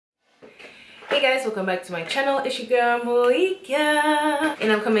Hey guys, welcome back to my channel. It's your girl Malika,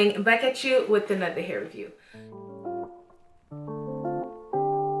 and I'm coming back at you with another hair review.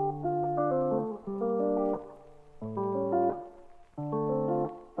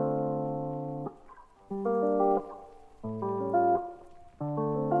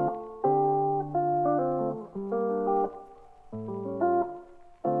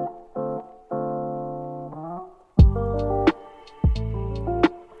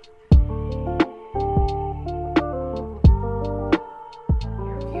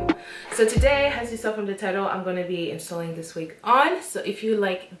 So today, as you saw from the title, I'm going to be installing this wig on. So if you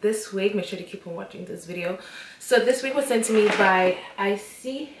like this wig, make sure to keep on watching this video. So this wig was sent to me by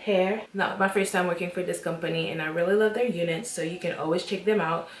Isee Hair. Now, my first time working for this company, and I really love their units, so you can always check them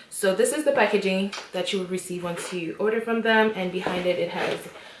out. So this is the packaging that you will receive once you order from them, and behind it, it has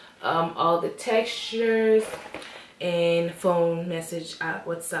all the textures and phone message app,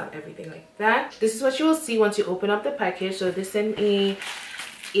 WhatsApp, everything like that. This is what you will see once you open up the package. So they sent me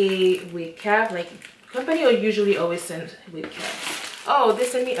a wig cap. Like, company will usually always send wig caps. Oh, they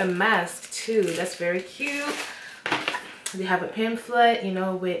sent me a mask too. That's very cute. They have a pamphlet, you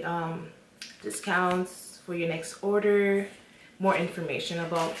know, with discounts for your next order, more information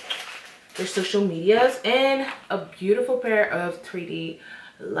about their social medias, and a beautiful pair of 3D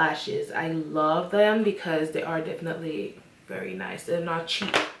lashes. I love them because they are definitely very nice. They're not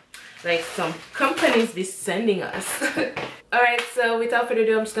cheap like some companies be sending us. Alright, so without further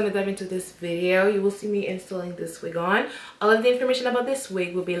ado, I'm just gonna dive into this video. You will see me installing this wig on. All of the information about this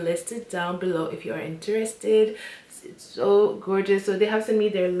wig will be listed down below if you are interested. It's so gorgeous. So they have sent me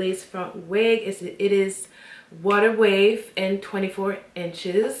their lace front wig. It is water wave and 24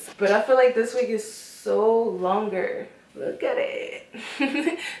 inches, but I feel like this wig is so longer. Look at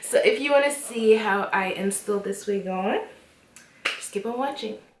it. So if you want to see how I install this wig on, just keep on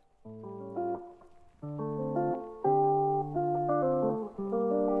watching.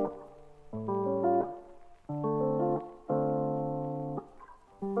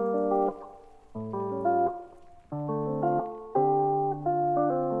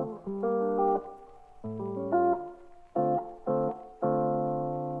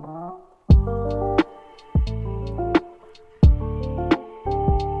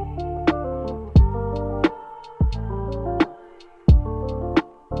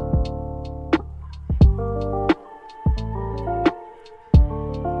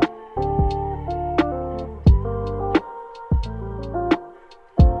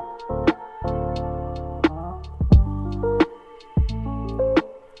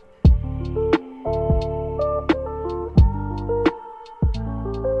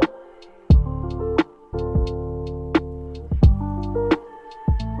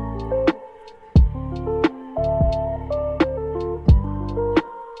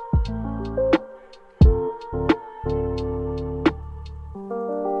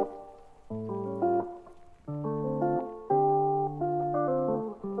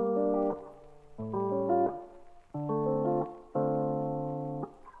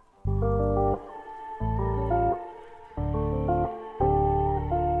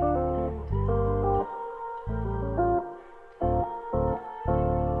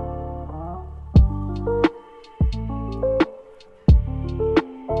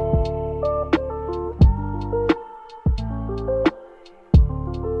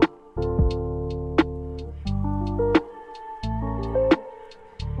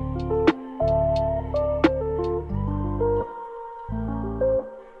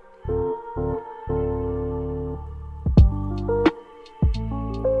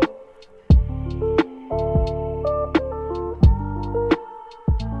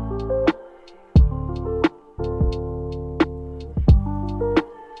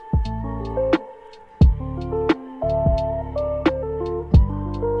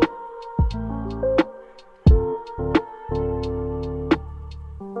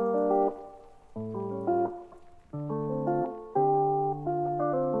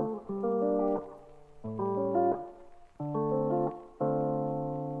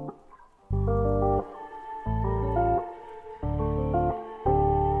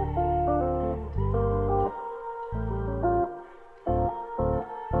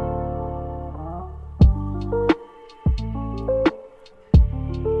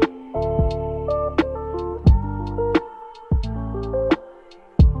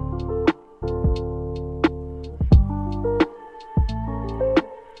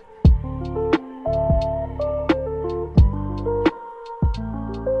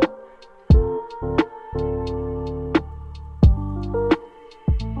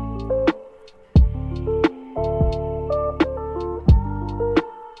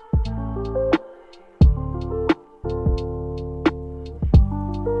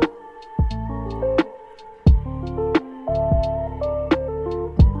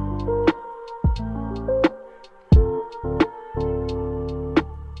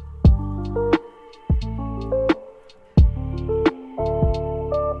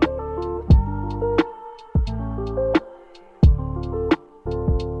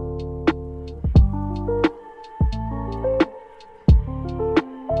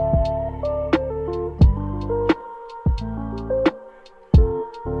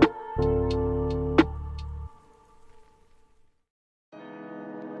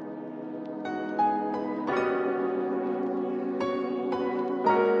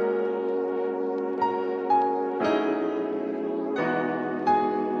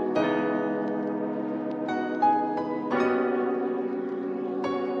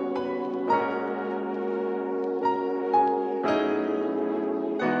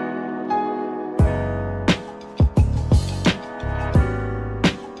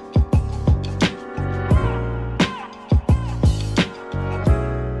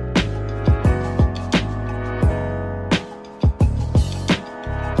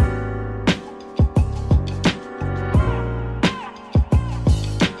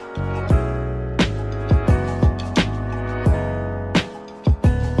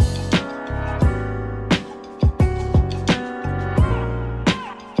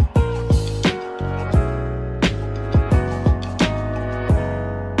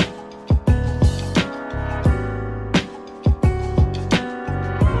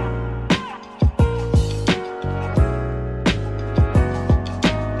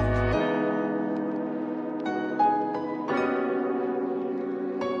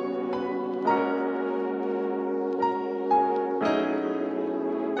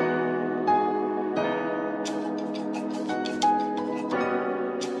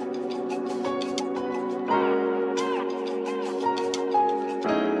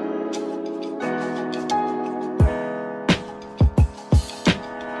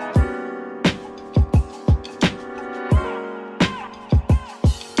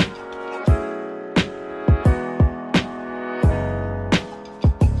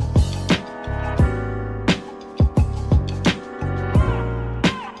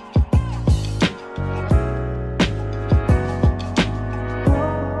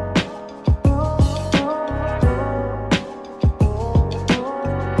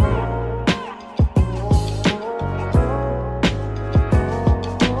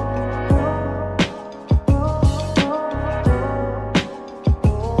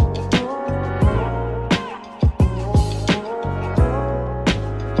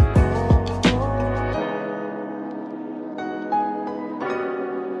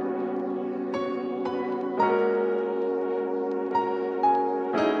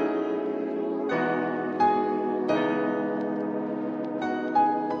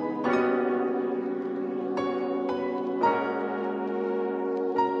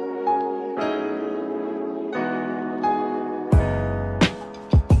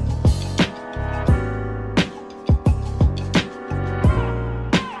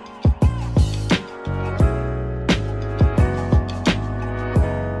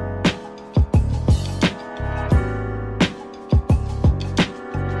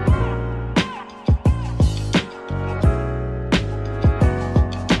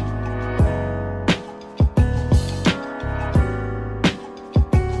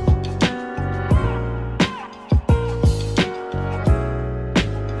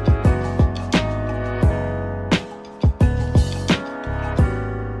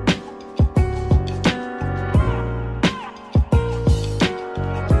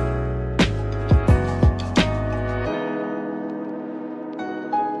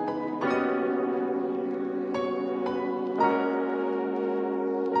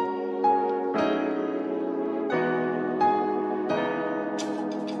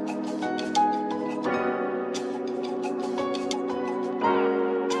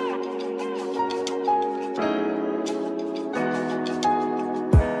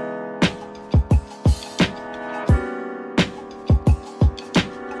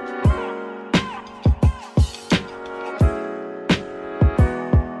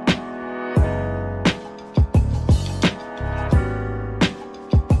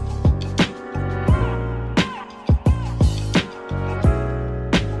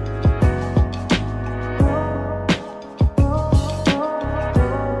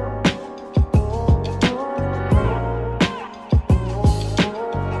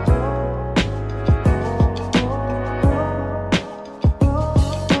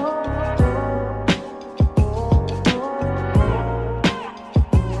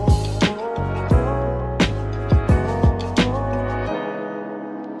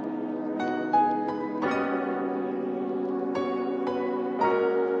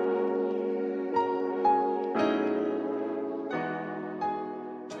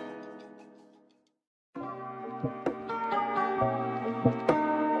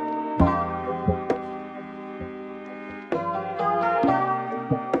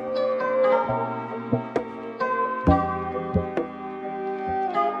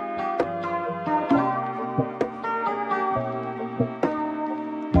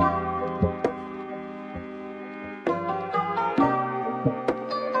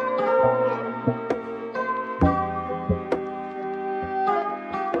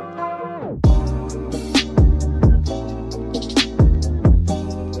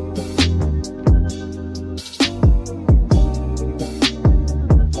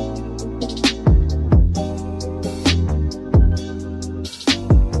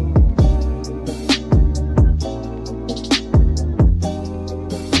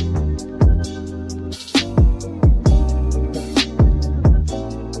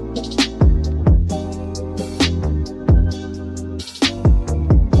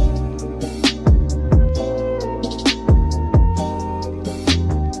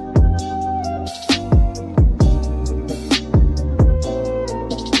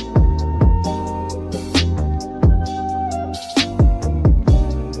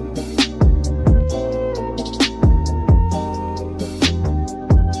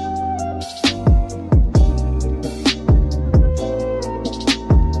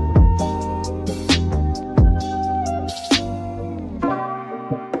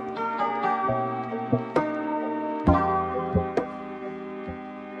 bye.